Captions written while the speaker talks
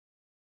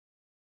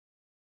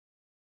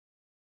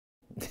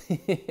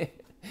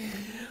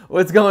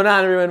What's going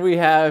on, everyone? We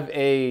have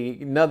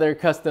another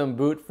custom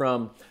boot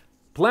from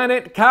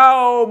Planet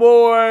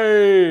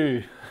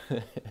Cowboy.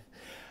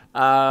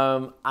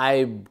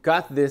 I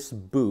got this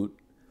boot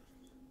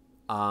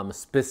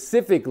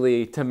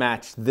specifically to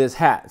match this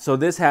hat. So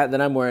this hat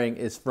that I'm wearing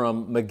is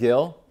from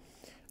Magill.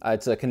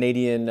 It's a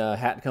Canadian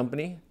hat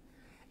company,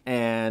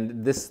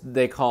 and this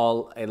they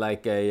call a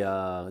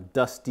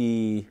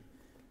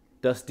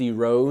dusty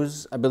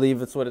rose, I believe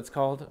that's what it's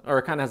called, or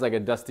it kind of has like a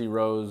dusty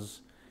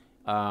rose.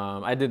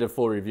 I did a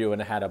full review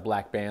and it had a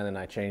black band, and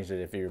I changed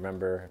it. If you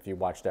remember, if you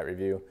watched that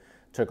review,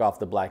 took off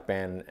the black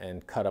band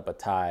and cut up a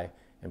tie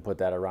and put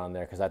that around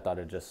there because I thought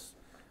it just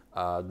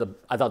I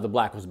thought the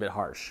black was a bit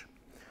harsh.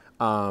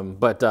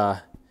 But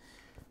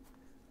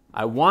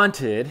I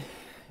wanted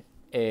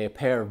a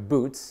pair of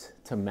boots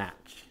to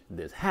match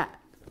this hat.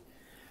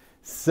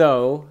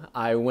 So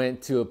I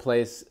went to a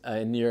place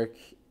in New York,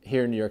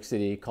 here in New York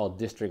City, called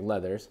District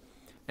Leathers,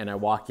 and I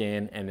walk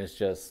in and it's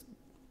just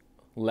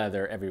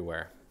leather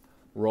everywhere,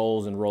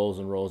 rolls and rolls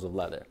and rolls of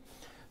leather.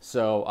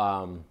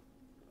 So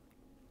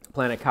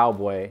Planet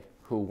Cowboy,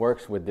 who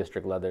works with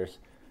District Leathers,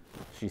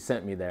 she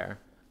sent me there.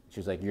 She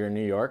was like, "You're in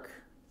New York,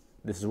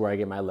 this is where I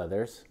get my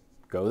leathers,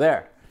 go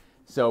there."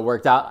 So it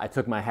worked out. I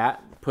took my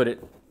hat,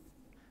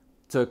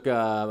 took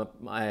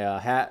my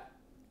hat,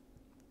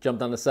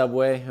 jumped on the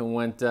subway and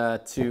went to,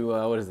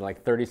 what is it,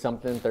 like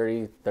 30-something,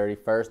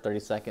 31st,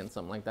 32nd,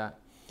 something like that.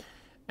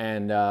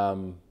 And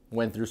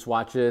went through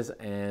swatches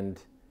and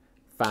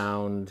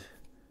found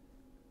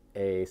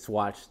a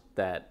swatch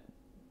that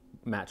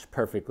matched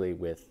perfectly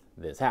with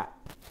this hat.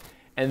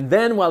 And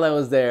then while I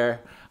was there,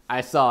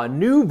 I saw a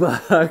new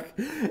buck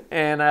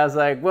and I was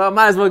like, well,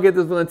 might as well get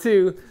this one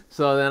too.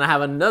 So then I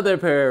have another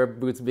pair of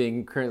boots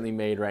being currently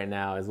made right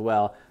now as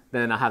well.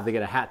 Then I'll have to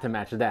get a hat to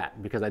match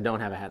that because I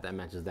don't have a hat that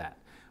matches that.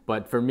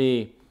 But for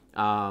me,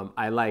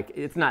 I like,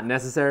 it's not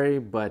necessary,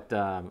 but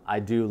I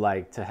do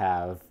like to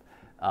have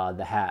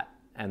the hat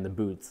and the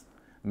boots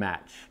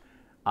match.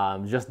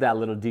 Just that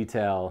little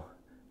detail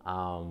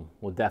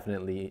will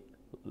definitely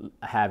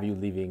have you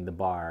leaving the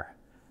bar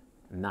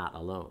not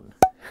alone.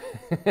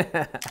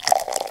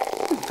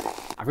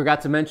 I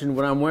forgot to mention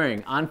what I'm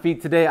wearing. On feet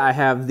today, I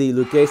have the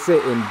Lucchese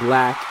in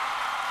black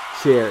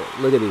cherry.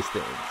 Look at these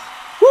things.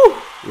 Woo!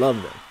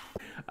 Love them.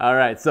 All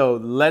right, so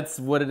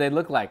what do they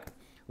look like?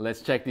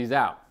 Let's check these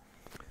out.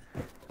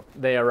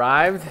 They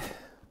arrived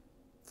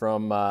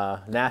from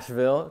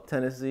Nashville,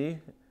 Tennessee.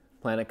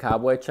 Planet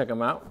Cowboy, check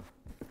them out.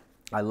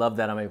 I love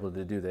that I'm able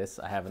to do this.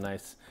 I have a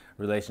nice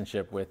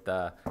relationship with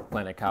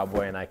Planet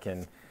Cowboy, and I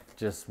can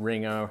just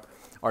ring or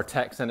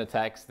send a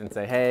text and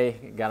say,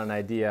 hey, got an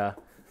idea.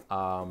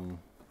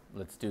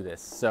 Let's do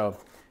this. So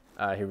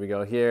here we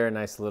go here.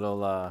 Nice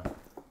little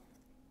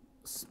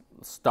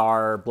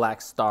star, black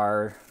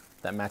star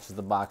that matches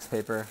the box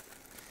paper.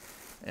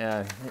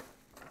 And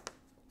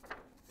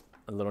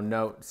a little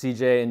note,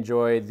 CJ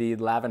enjoyed the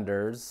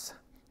lavenders.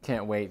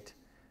 Can't wait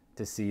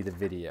to see the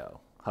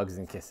video. Hugs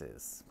and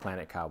kisses,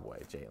 Planet Cowboy,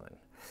 Jalen.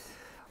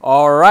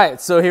 All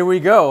right, so here we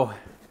go.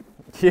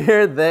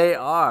 Here they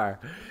are.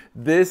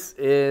 This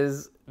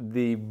is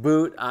the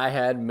boot I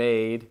had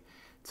made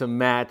to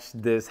match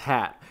this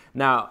hat.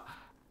 Now,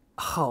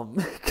 oh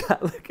my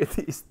God, look at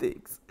these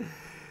things.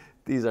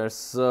 These are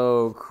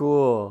so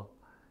cool.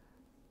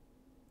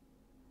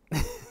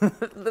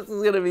 This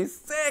is gonna be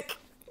sick.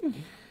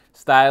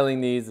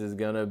 Styling these is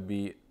gonna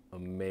be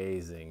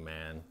amazing,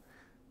 man.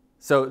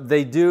 So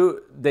they do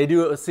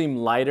seem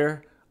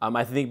lighter.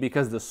 I think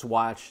because the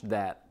swatch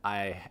that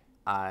I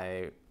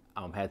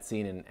had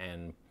seen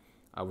and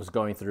I was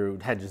going through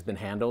had just been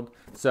handled.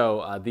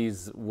 So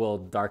these will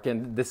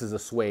darken. This is a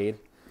suede.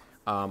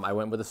 I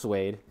went with a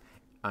suede.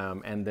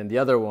 And then the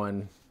other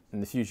one in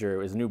the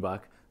future is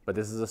nubuck, but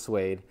this is a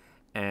suede.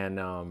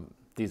 And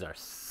these are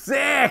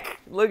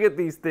sick. Look at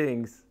these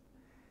things.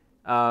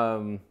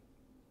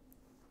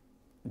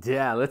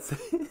 Yeah,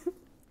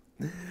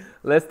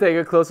 let's take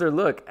a closer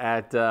look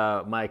at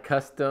my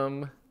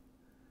custom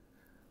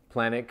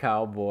Planet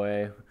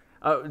Cowboy.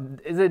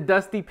 Is it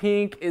dusty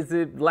pink? Is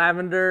it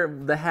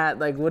lavender? The hat,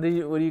 like, what do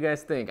you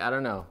guys think? I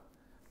don't know.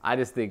 I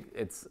just think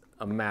it's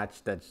a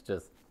match that's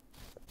just.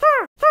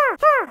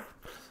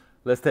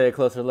 Let's take a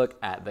closer look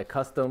at the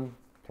custom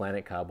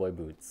Planet Cowboy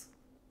boots.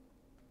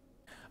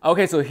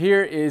 Okay, so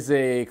here is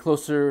a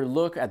closer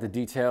look at the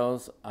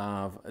details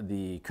of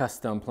the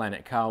custom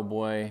Planet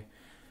Cowboy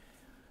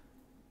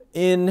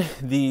in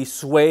the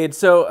suede.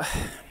 So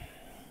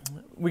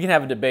we can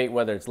have a debate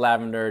whether it's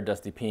lavender,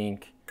 dusty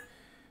pink.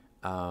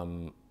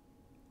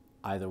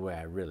 Either way,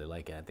 I really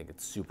like it. I think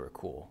it's super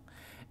cool.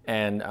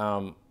 And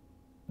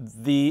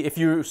if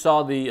you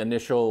saw the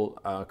initial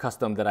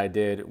custom that I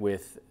did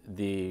with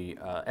the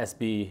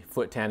SB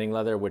foot tanning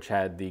leather, which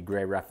had the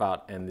gray rough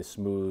out and the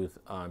smooth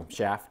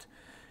shaft,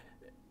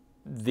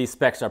 the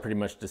specs are pretty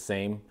much the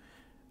same.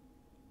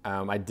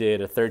 I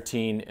did a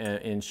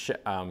 13-inch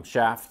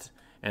shaft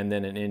and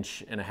then 1.5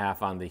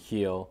 inches on the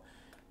heel.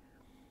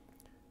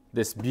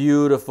 This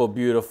beautiful,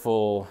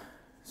 beautiful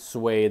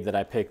suede that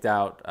I picked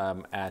out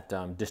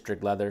at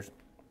District Leathers.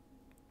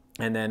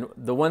 And then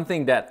the one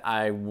thing that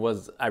I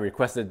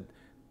requested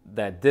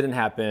that didn't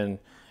happen,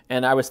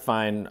 and I was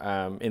fine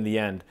in the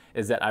end,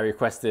 is that I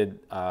requested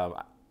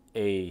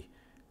a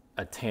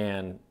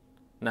tan,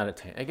 not a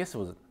tan, I guess it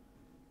was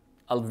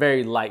a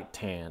very light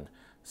tan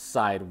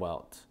side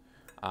welt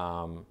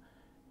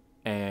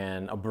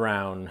and a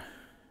brown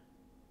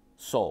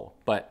sole.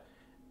 But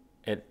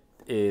it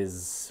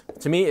is,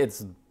 to me,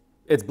 it's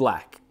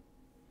black.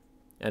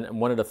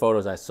 And one of the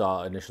photos I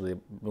saw initially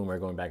when we were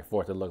going back and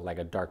forth, it looked like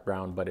a dark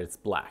brown, but it's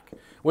black,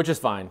 which is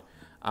fine.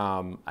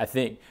 I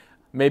think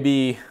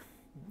maybe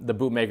the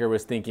bootmaker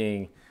was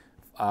thinking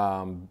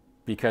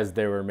because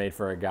they were made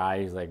for a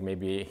guy, he's like,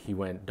 maybe he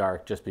went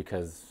dark just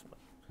because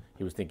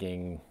he was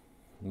thinking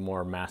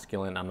more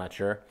masculine, I'm not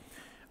sure.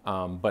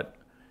 But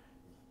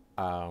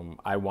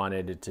I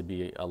wanted it to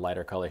be a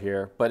lighter color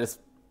here, but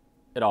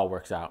it all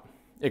works out.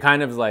 It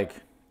kind of like,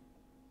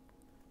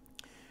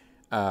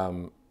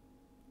 I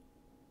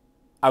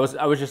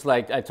was just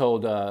like, I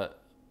told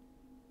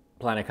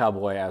Planet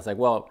Cowboy, I was like,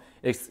 well,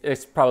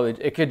 it's probably,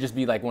 it could just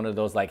be like one of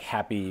those like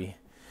happy,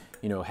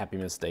 happy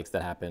mistakes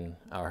that happen,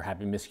 or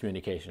happy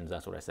miscommunications.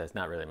 That's what I said. It's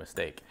not really a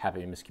mistake,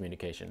 happy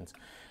miscommunications.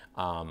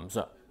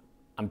 So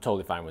I'm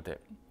totally fine with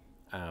it.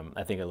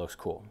 I think it looks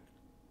cool.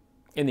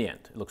 In the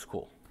end, it looks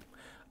cool.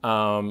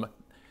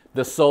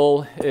 The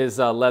sole is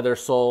a leather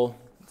sole,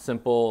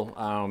 simple,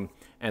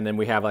 and then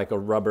we have like a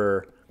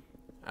rubber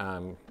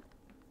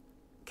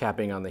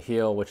capping on the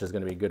heel, which is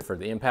going to be good for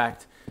the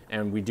impact.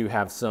 And we do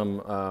have some,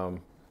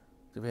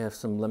 do we have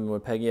some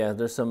lemonwood pegging? Yeah,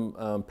 there's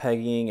some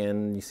pegging,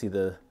 and you see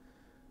the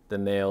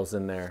nails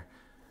in there.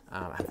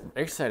 I'm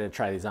very excited to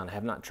try these on. I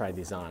have not tried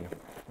these on.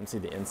 Let's see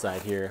the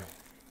inside here.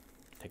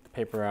 Take the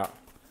paper out.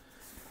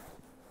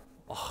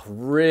 Oh,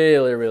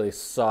 really, really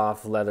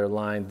soft leather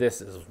line.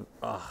 This is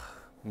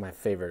my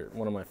favorite.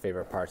 One of my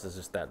favorite parts is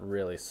just that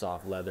really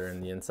soft leather in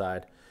the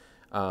inside.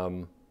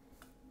 I'll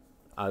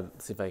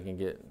see if I can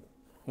get.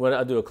 Well,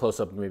 I'll do a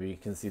close-up, maybe you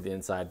can see the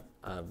inside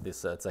of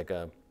this. It's like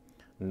a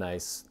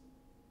nice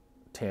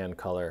tan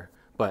color,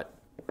 but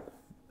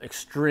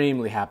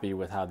extremely happy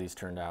with how these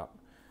turned out.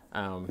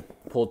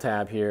 Pull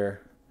tab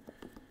here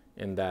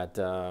in that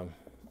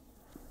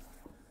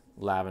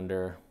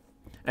lavender.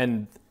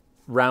 And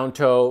round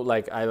toe,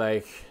 like I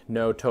like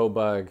no toe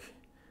bug,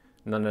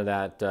 none of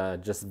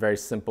that, just very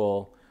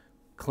simple,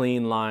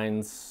 clean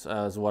lines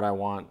is what I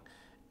want.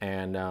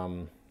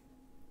 And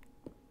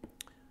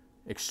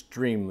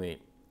extremely,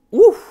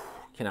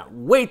 cannot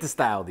wait to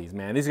style these,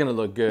 man. These are gonna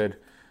look good.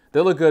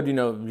 They'll look good,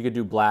 you could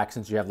do black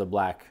since you have the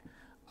black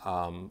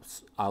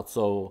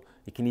outsole.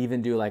 You can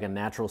even do like a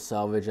natural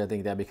selvage. I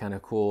think that'd be kind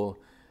of cool.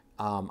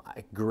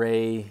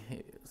 Gray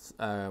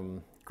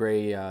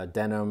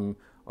denim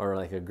or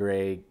like a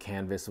gray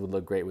canvas would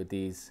look great with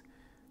these.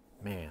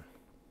 Man,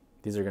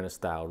 these are gonna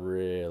style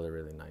really,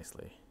 really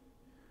nicely.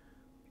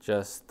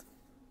 Just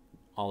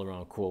all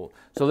around cool.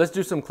 So let's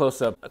do some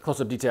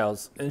close-up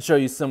details and show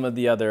you some of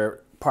the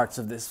other parts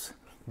of this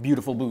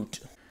beautiful boot.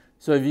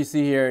 So if you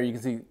see here, you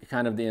can see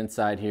kind of the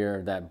inside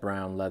here, that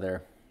brown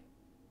leather.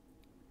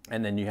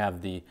 And then you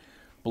have the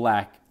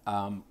black,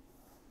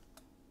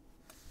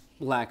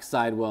 black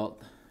side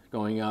welt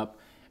going up,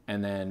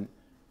 and then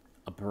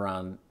up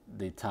around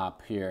the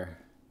top here,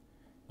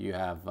 you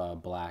have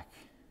black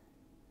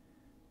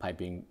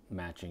piping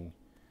matching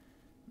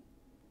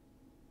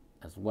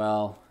as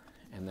well.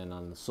 And then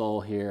on the sole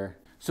here.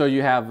 So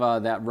you have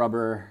that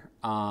rubber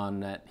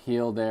on that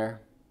heel there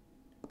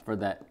for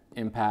that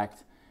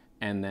impact.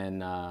 And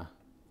then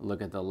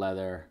look at the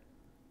leather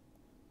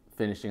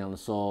finishing on the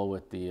sole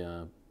with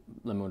the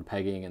lemonwood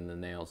pegging and the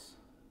nails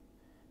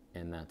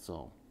in that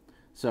sole.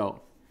 So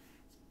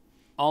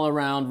all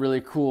around really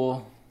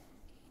cool.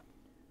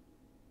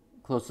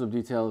 Close-up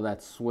detail of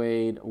that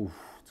suede. Oof,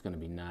 it's gonna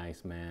be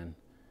nice, man.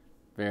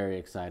 Very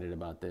excited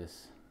about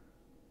this.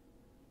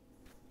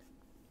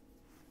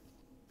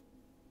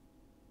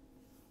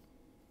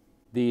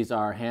 These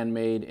are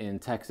handmade in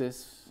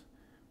Texas,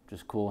 which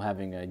is cool,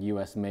 having a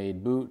US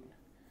made boot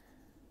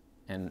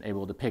and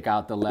able to pick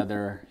out the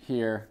leather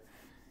here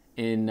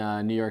in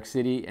New York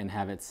City and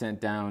have it sent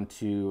down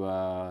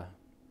to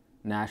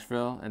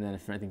Nashville. And then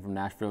if anything from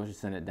Nashville, just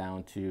send it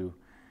down to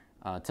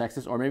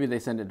Texas, or maybe they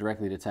send it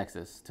directly to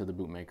Texas to the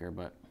bootmaker,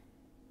 but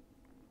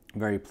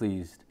very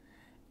pleased.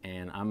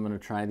 And I'm gonna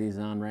try these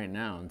on right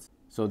now.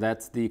 So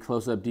that's the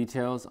close-up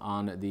details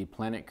on the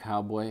Planet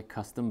Cowboy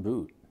custom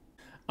boot.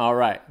 All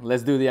right,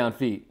 let's do the on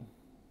feet.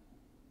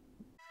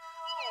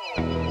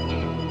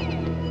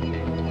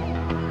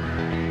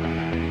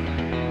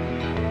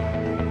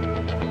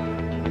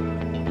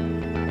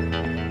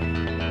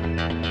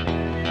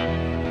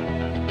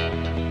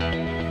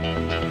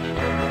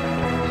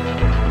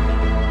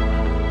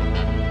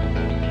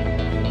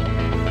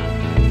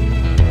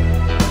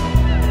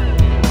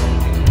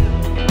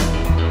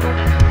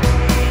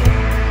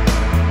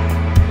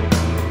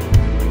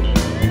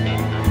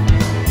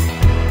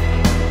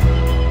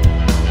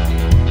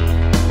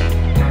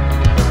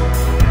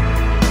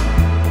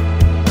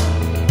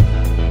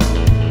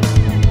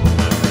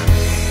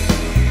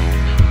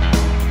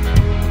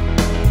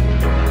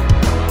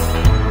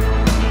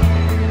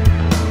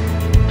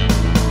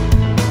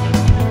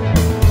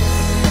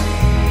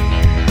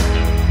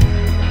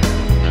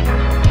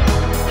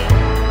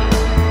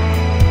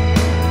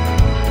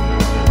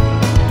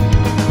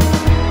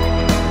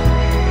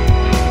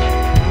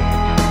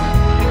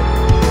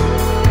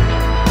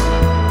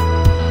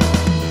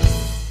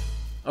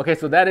 Okay,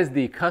 so that is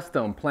the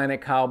custom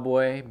Planet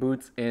Cowboy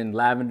boots in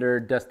lavender,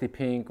 dusty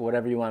pink,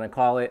 whatever you want to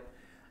call it.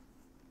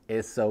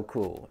 It's so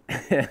cool.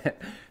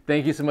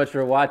 Thank you so much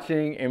for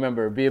watching. And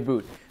remember, be a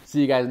boot.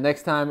 See you guys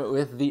next time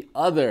with the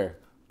other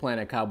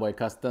Planet Cowboy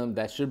custom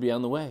that should be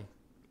on the way.